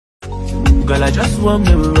Girl, I just want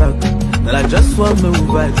me to rock. Girl, I just want me to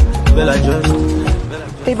vibe. Girl, I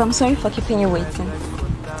just... Babe, I'm sorry for keeping you waiting.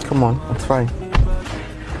 Come on, it's fine.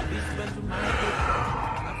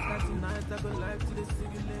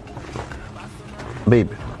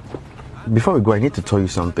 Babe, before we go, I need to tell you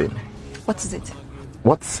something. What is it?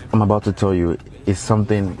 What I'm about to tell you is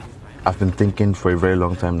something I've been thinking for a very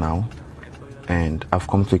long time now, and I've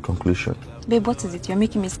come to a conclusion. Babe, what is it? You're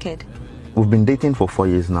making me scared. We've been dating for 4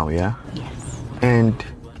 years now, yeah? Yes. And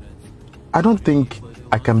I don't think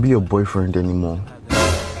I can be your boyfriend anymore.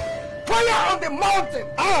 Fire on the mountain!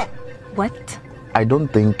 Ah! What? I don't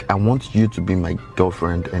think I want you to be my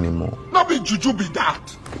girlfriend anymore. Not be juju be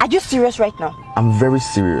that. Are you serious right now? I'm very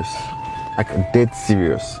serious. Like dead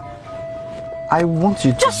serious. I want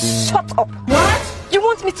you to Just shut up. What? You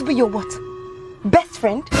want me to be your what? Best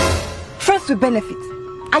friend? Friends with benefits?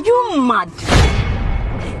 Are you mad?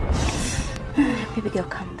 Baby girl,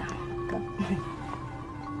 calm down.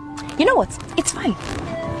 You know what? It's fine.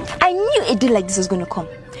 I knew a day like this was going to come.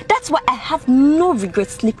 That's why I have no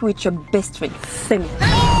regrets sleeping with your best friend, Femi.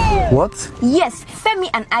 What? Yes, Femi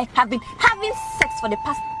and I have been having sex for the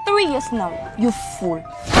past 3 years now. You fool.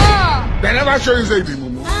 They never show you say the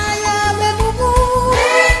mumu.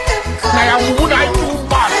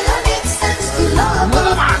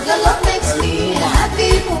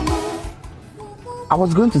 I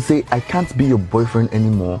was going to say I can't be your boyfriend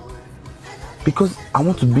anymore because I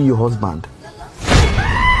want to be your husband.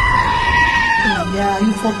 Yeah,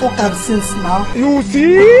 you for talk and since now. You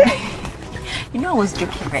see? You know I was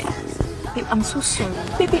joking, right? Babe, I'm so sorry.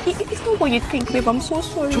 Baby, it's not what you think, babe. I'm so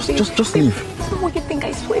sorry. Just babe, leave. It's not what you think,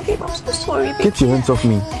 I swear, babe. I'm so sorry, babe. Get your hands off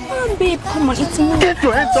me. Babe, come on, it's me. Get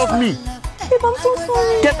your hands off me. Babe, I'm so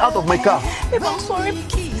sorry. Get out of my car. Babe, I'm sorry.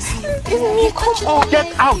 It's me, come on.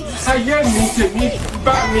 Get out. I hear me,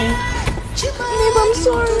 back me. Babe, I'm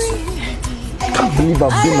sorry. I can't believe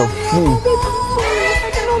I've been a fool. Babe, I'm sorry. I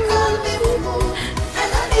cannot mean to.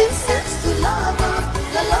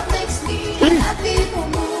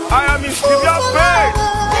 I am in severe pain.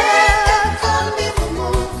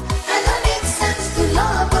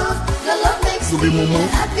 You be mumu.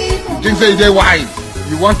 You think say you wise.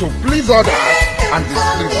 You want to please others and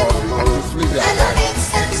displease yourself.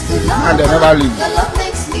 And they never leave.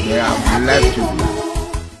 They have left you.